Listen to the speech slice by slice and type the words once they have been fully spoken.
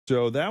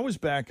So that was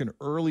back in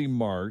early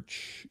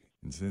March.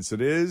 And since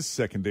it is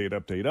Second Date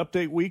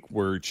Update Week,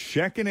 we're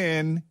checking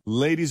in.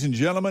 Ladies and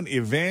gentlemen,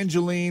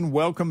 Evangeline,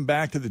 welcome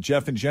back to the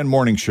Jeff and Jen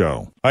Morning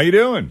Show. How you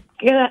doing?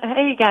 Good.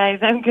 Hey, guys.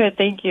 I'm good.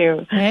 Thank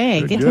you.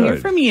 Hey, good to hear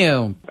from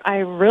you. I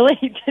really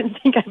didn't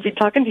think I'd be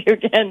talking to you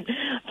again,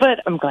 but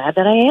I'm glad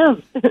that I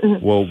am.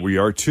 Well, we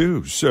are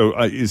too. So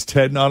is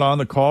Ted not on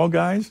the call,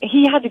 guys?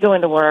 He had to go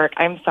into work.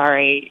 I'm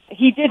sorry.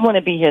 He did want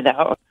to be here,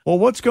 though. Well,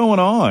 what's going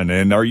on?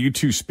 And are you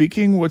two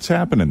speaking? What's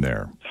happening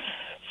there?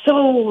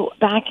 So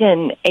back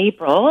in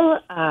April,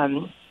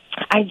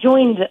 I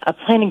joined a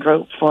planning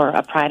group for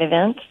a Pride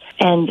event,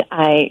 and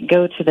I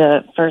go to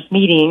the first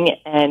meeting,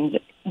 and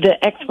the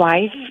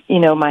ex-wife,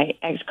 my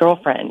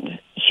ex-girlfriend,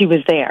 she was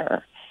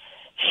there.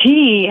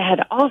 She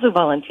had also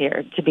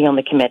volunteered to be on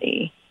the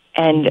committee.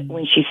 And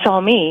when she saw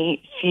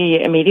me, she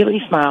immediately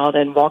smiled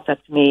and walked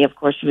up to me. Of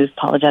course, she was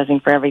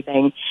apologizing for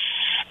everything.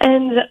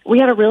 And we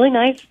had a really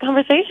nice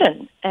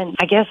conversation. And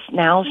I guess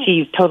now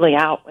she's totally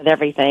out with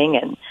everything.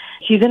 And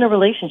she's in a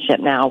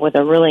relationship now with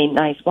a really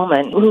nice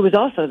woman who was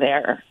also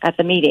there at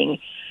the meeting.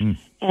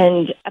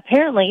 And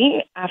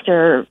apparently,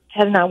 after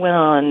Ted and I went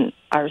on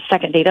our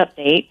second date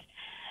update,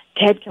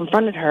 Ted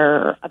confronted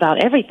her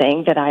about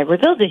everything that I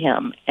revealed to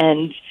him.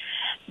 And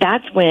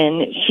that's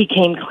when she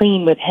came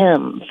clean with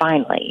him,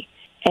 finally.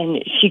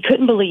 And she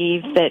couldn't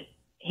believe that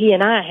he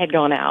and I had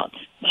gone out.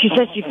 She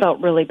said she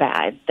felt really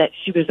bad, that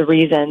she was the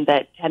reason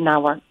that Ted and I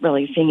weren't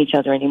really seeing each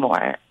other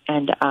anymore.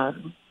 And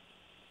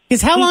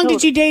because how long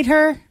did you date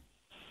her?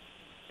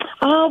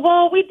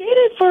 Well, we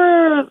dated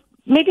for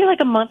maybe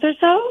like a month or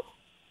so.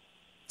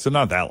 So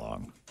not that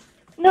long.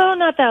 No,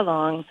 not that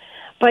long.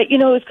 But,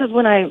 it's because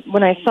when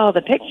I saw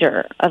the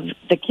picture of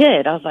the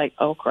kid, I was like,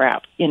 oh,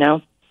 crap,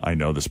 I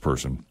know this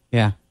person.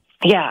 Yeah.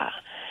 Yeah.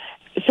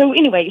 So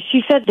anyway,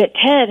 she said that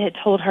Ted had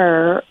told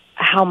her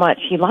how much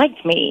he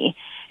liked me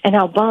and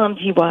how bummed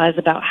he was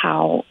about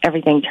how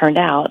everything turned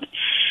out.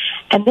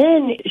 And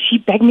then she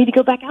begged me to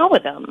go back out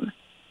with him.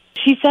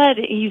 She said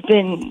he's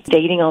been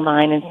dating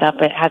online and stuff,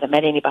 but hasn't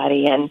met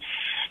anybody. And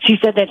she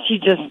said that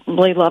she'd just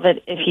really love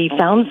it if he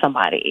found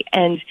somebody.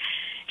 And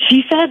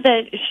she said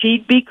that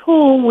she'd be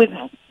cool with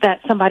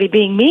that somebody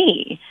being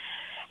me.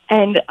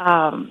 And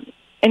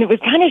it was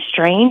kind of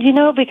strange,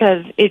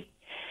 because it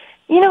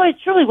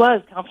truly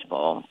was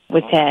comfortable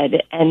with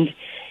Ted. And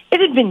it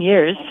had been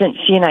years since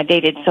she and I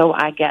dated, so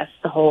I guess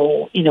the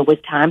whole, with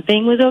time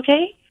thing was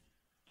okay.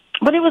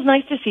 But it was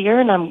nice to see her,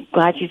 and I'm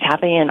glad she's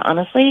happy. And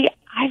honestly,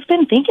 I've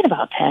been thinking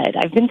about Ted.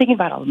 I've been thinking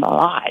about him a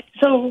lot.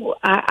 So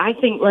I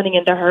think running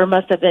into her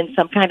must have been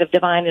some kind of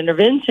divine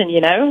intervention,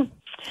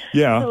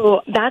 Yeah.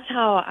 So that's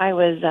how I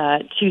was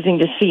choosing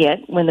to see it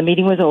when the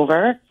meeting was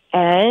over.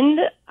 And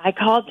I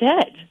called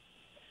Ted.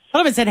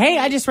 Sullivan said, hey,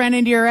 I just ran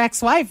into your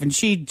ex-wife, and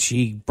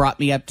she brought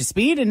me up to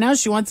speed, and now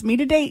she wants me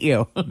to date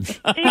you.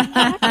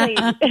 Exactly.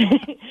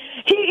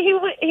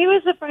 he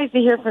was surprised to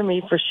hear from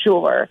me for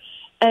sure,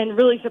 and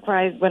really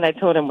surprised when I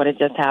told him what had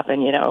just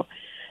happened,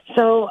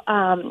 So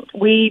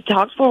we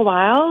talked for a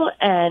while,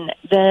 and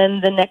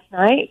then the next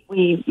night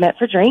we met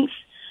for drinks,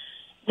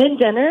 then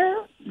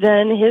dinner,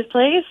 then his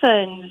place,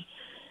 and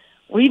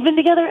we've been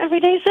together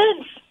every day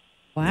since.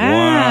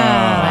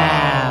 Wow.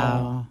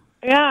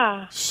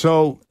 Yeah.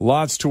 So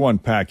lots to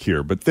unpack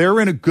here, but they're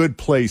in a good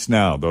place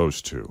now,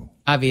 those two.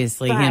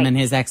 Obviously, Right. him and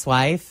his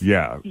ex-wife.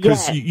 Yeah,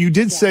 because Yes. you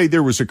did say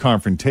there was a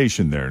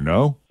confrontation there,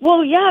 no?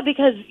 Well, yeah,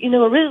 because,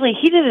 originally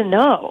he didn't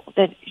know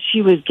that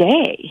she was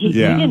gay. He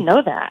didn't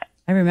know that.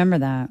 I remember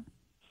that.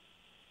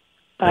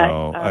 But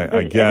Oh,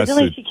 I guess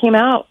originally she came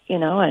out,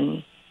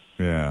 and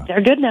Yeah.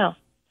 they're good now.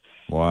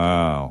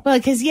 Wow. Well,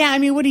 because,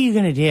 what are you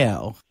going to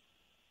do?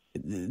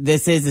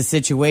 This is a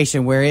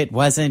situation where it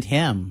wasn't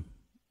him,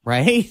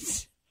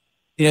 right?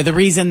 The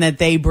reason that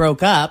they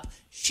broke up,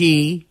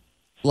 she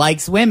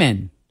likes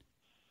women.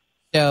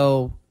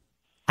 So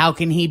how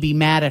can he be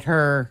mad at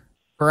her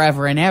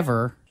forever and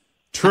ever?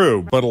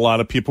 True, but a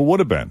lot of people would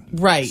have been.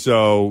 Right.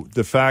 So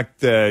the fact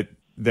that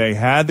they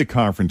had the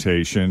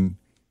confrontation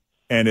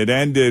and it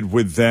ended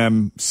with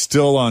them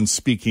still on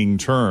speaking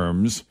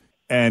terms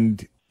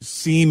and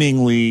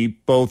seemingly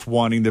both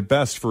wanting the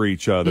best for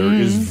each other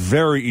is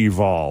very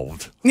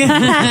evolved.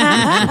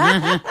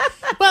 Well,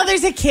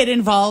 there's a kid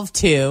involved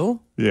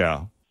too.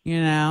 Yeah.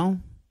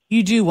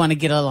 You do want to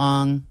get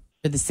along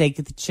for the sake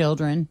of the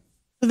children.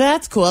 So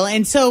that's cool.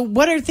 And so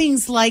what are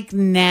things like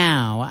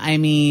now? I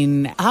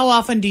mean, how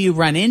often do you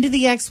run into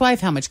the ex-wife?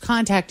 How much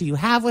contact do you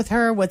have with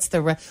her? What's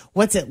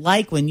it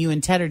like when you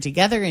and Ted are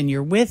together and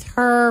you're with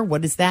her?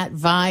 What does that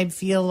vibe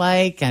feel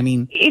like? I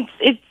mean,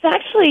 It's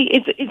actually,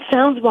 it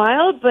sounds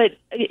wild, but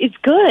it's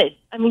good.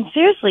 I mean,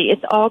 seriously,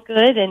 it's all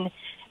good. And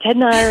Ted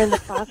and I are in the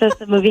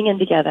process of moving in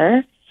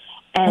together.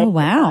 And, Oh,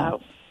 wow.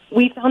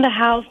 We found a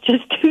house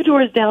just 2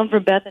 doors down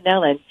from Beth and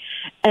Ellen.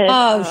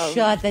 And,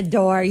 Shut the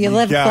door. You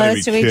live gotta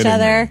close be to each kidding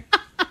other.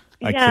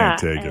 me. I can't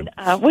take it.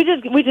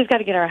 We just got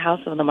to get our house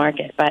on the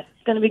market, but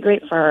it's going to be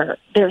great for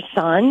their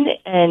son,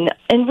 and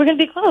we're going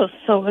to be close.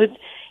 So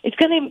it's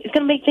going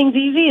to make things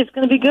easy. It's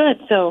going to be good.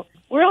 So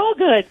we're all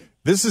good.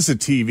 This is a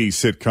TV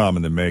sitcom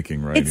in the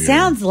making, right? It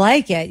sounds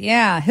like it,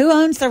 yeah. Who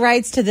owns the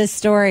rights to this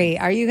story?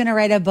 Are you going to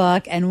write a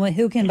book, and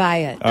who can buy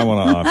it? I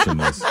want to option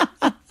this.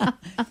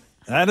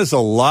 That is a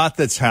lot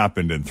that's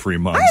happened in 3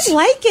 months. I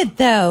like it,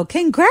 though.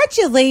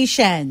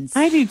 Congratulations.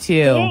 I do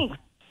too. Thanks.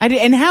 I do.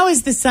 And how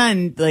is the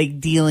son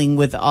dealing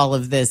with all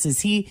of this?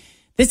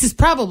 This is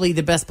probably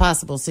the best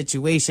possible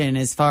situation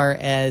as far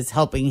as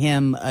helping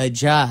him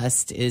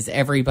adjust. Is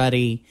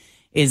everybody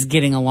is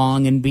getting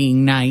along and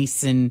being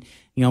nice and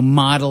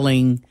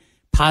modeling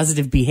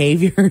positive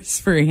behaviors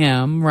for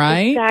him,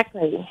 right?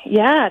 Exactly.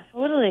 Yeah,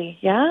 totally.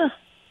 Yeah.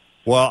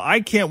 Well, I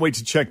can't wait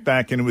to check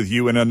back in with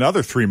you in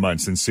another 3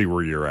 months and see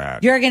where you're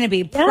at. You're going to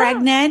be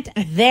pregnant.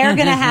 They're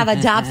going to have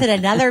adopted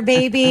another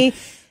baby.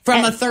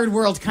 From a third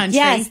world country.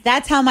 Yes,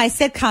 that's how my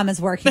sitcom is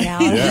working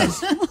out.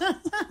 Yes.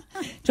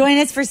 Join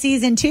us for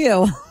season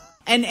 2.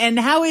 And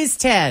how is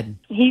Ted?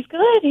 He's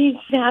good. He's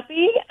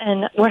happy,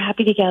 and we're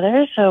happy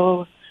together,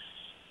 so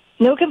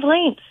no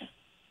complaints.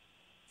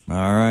 All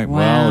right. Wow.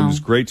 Well, it was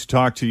great to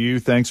talk to you.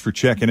 Thanks for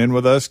checking in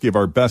with us. Give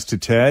our best to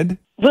Ted.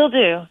 Will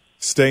do.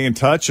 Stay in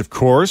touch, of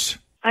course.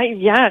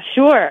 Yeah,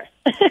 sure.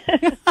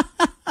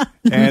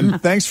 And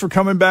thanks for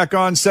coming back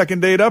on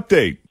Second Date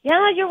Update.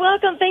 Yeah, you're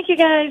welcome. Thank you,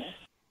 guys.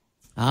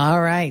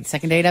 All right.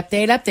 Second Date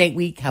Update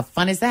Week. How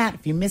fun is that?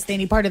 If you missed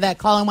any part of that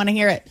call and want to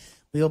hear it,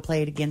 we will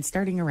play it again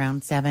starting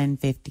around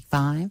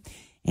 7:55.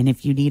 And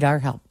if you need our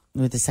help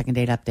with the Second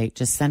Date Update,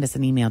 just send us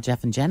an email,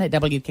 Jeff and Jen at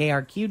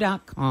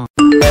WKRQ.com.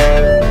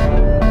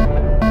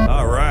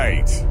 All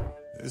right.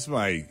 This is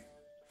my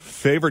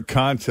favorite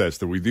contest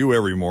that we do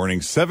every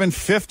morning.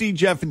 7:50,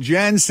 Jeff and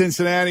Jen,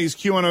 Cincinnati's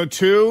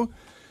Q102.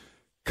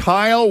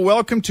 Kyle,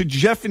 welcome to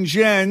Jeff and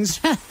Jen's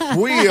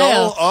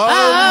Wheel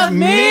of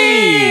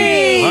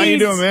Meat. How you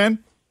doing, man?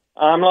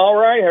 I'm all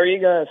right. How are you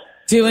guys?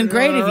 Doing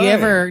great.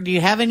 Do you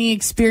have any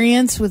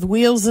experience with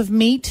wheels of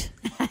meat?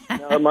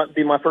 No, it might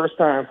be my first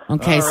time.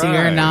 Okay, All so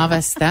you're a right.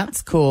 novice.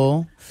 That's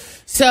cool.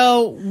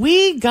 So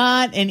we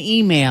got an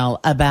email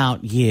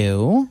about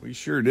you. We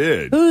sure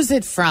did. Who's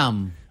it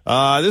from?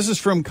 This is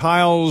from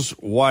Kyle's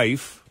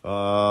wife.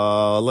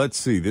 Let's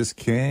see. This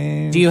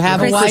came. Do you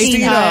have a wife,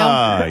 Christina.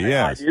 Kyle?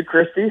 Yes. You,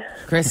 Christy?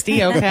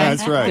 Christy, okay.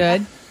 That's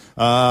right.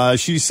 Good.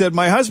 She said,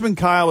 my husband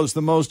Kyle is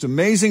the most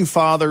amazing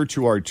father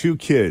to our 2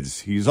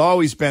 kids. He's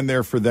always been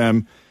there for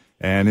them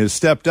and has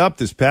stepped up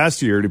this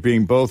past year to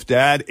being both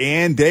dad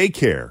and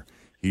daycare.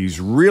 He's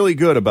really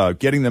good about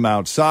getting them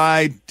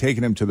outside,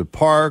 taking them to the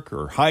park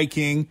or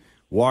hiking,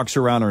 walks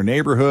around our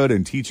neighborhood,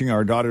 and teaching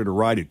our daughter to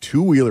ride a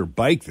 2-wheeler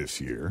bike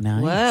this year.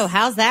 Nice. Whoa,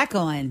 how's that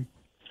going?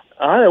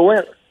 It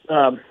went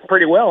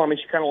pretty well. I mean,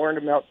 she kind of learned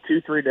in about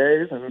 2-3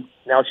 days, and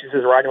now she's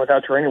just riding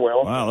without training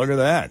wheels. Wow, look at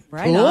that.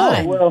 Right Cool.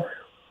 on. Well,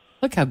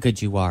 Look how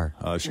good you are.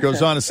 She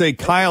goes on to say,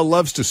 Kyle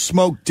loves to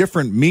smoke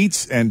different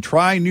meats and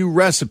try new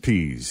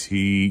recipes.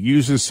 He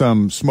uses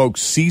some smoked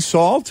sea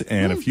salt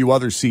and a few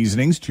other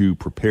seasonings to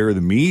prepare the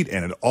meat,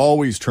 and it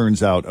always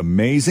turns out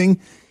amazing.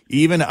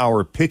 Even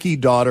our picky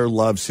daughter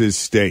loves his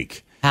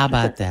steak. How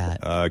about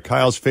that?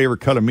 Kyle's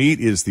favorite cut of meat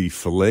is the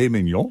filet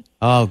mignon.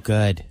 Oh,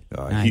 good.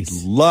 Nice.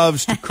 He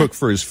loves to cook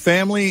for his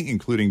family,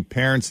 including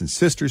parents and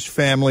sisters'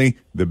 family.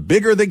 The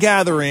bigger the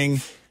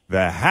gathering,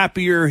 the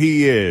happier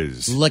he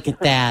is. Look at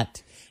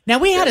that. Now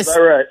we had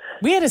all right.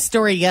 we had a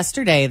story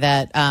yesterday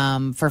that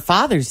for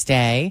Father's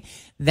Day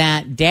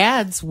that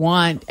dads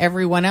want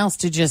everyone else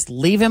to just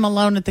leave him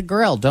alone at the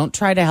grill. Don't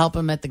try to help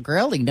him at the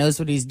grill. He knows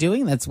what he's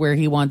doing. That's where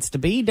he wants to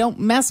be. Don't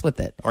mess with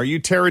it. Are you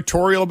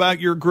territorial about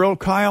your grill,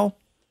 Kyle?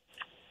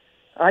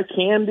 I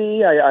can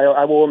be.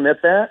 I will admit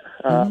that.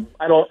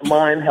 I don't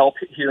mind help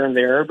here and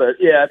there, but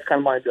yeah, it's kind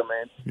of my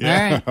domain.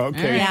 Yeah. All right.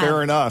 Okay, All right.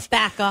 fair enough.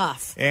 Back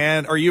off.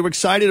 And are you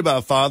excited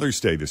about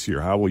Father's Day this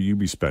year? How will you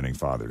be spending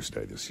Father's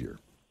Day this year?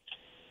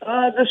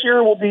 This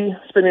year we'll be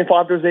spending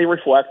Father's Day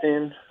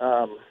reflecting.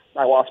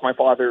 I lost my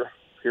father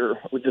here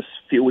just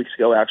a few weeks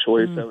ago,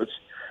 actually, so it's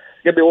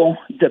going to be a little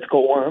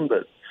difficult one,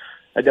 but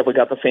I definitely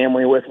got the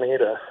family with me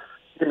to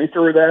get me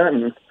through that.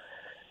 And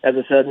as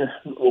I said,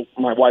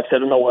 my wife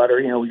said in the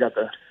letter, we got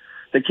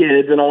the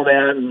kids and all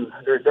that, and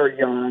they're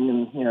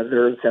young, and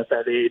they're at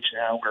that age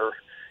now where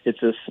it's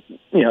just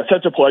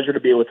such a pleasure to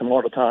be with them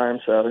all the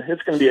time. So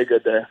it's going to be a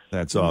good day.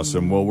 That's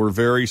awesome. Well, we're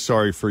very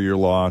sorry for your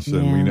loss,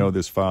 and Yeah. we know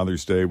this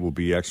Father's Day will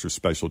be extra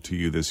special to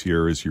you this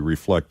year as you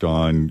reflect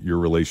on your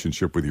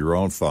relationship with your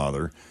own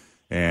father.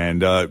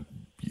 And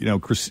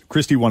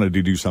Christy wanted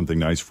to do something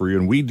nice for you,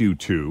 and we do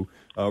too.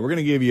 We're going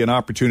to give you an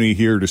opportunity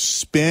here to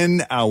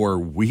spin our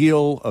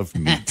wheel of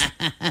meat.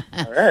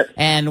 All right.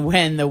 And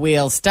when the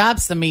wheel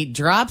stops, the meat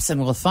drops,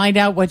 and we'll find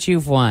out what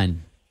you've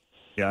won.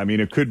 Yeah, I mean,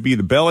 it could be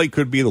the belly,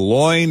 could be the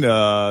loin,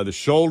 the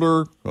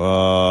shoulder,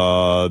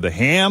 the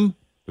ham,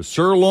 the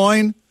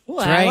sirloin. Ooh,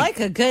 That's I right. like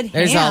a good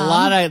There's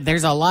ham.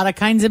 there's a lot of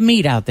kinds of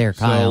meat out there,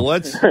 Kyle.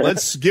 So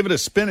let's give it a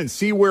spin and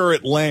see where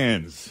it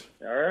lands.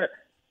 All right.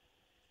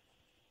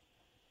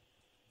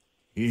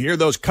 You hear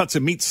those cuts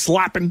of meat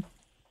slapping?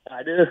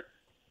 I do.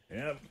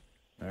 Yep.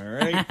 All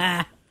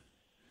right.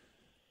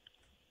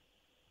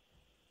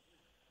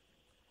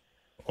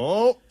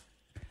 Oh.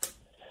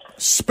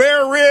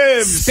 Spare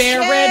ribs. Spare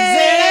ribs.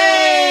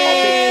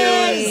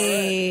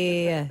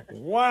 Hey.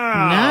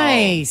 Wow.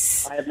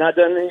 Nice. I have not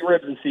done any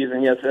ribs this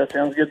season yet, so that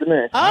sounds good to me. Oh,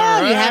 you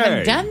right.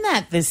 haven't done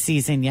that this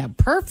season yet.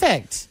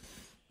 Perfect.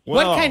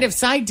 Well- What kind of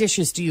side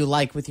dishes do you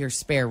like with your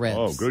spare ribs?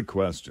 Oh, good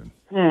question.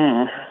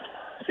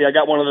 See, I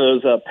got one of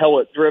those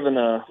pellet-driven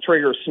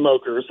Traeger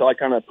smokers, so I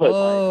kind of put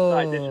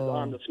my side dishes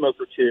on the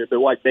smoker too. They're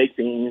like baked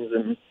beans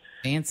and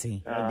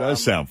Fancy. That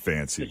does sound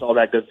fancy. just all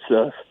that good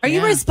stuff. Are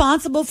you Yeah.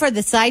 responsible for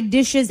the side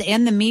dishes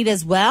and the meat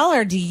as well,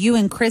 or do you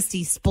and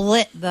Christy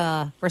split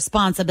the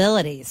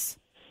responsibilities?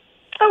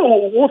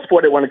 Oh, we'll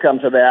split it when it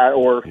comes to that,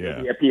 or Yeah.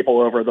 if you have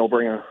people over, they'll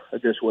bring a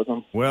dish with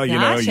them. Well, you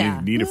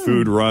Gotcha. need a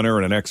food runner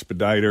and an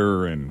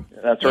expediter and...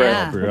 That's right.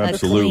 Yeah,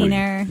 Absolutely. a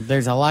cleaner.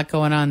 There's a lot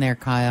going on there,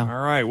 Kyle.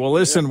 All right. Well,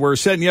 listen, we're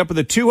setting you up with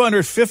a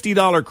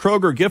 $250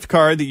 Kroger gift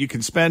card that you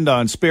can spend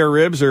on spare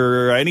ribs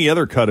or any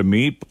other cut of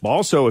meat.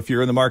 Also, if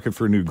you're in the market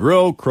for a new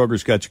grill,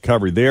 Kroger's got you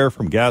covered there.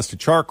 From gas to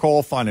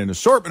charcoal, find an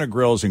assortment of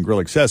grills and grill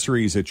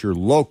accessories at your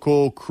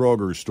local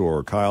Kroger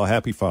store. Kyle,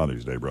 happy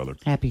Father's Day, brother.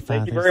 Happy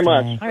Father's you very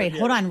much. Day. All right,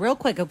 hold on real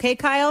quick, okay,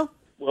 Kyle?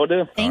 Will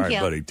do. Thank All right, you.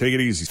 buddy. Take it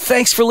easy.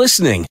 Thanks for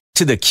listening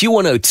to the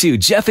Q102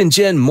 Jeff and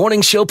Jen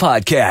Morning Show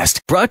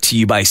podcast, brought to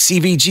you by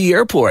CVG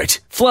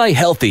Airport. Fly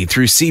healthy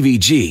through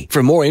CVG.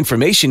 For more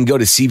information, go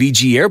to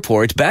CVG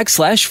Airport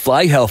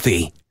 /fly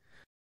healthy.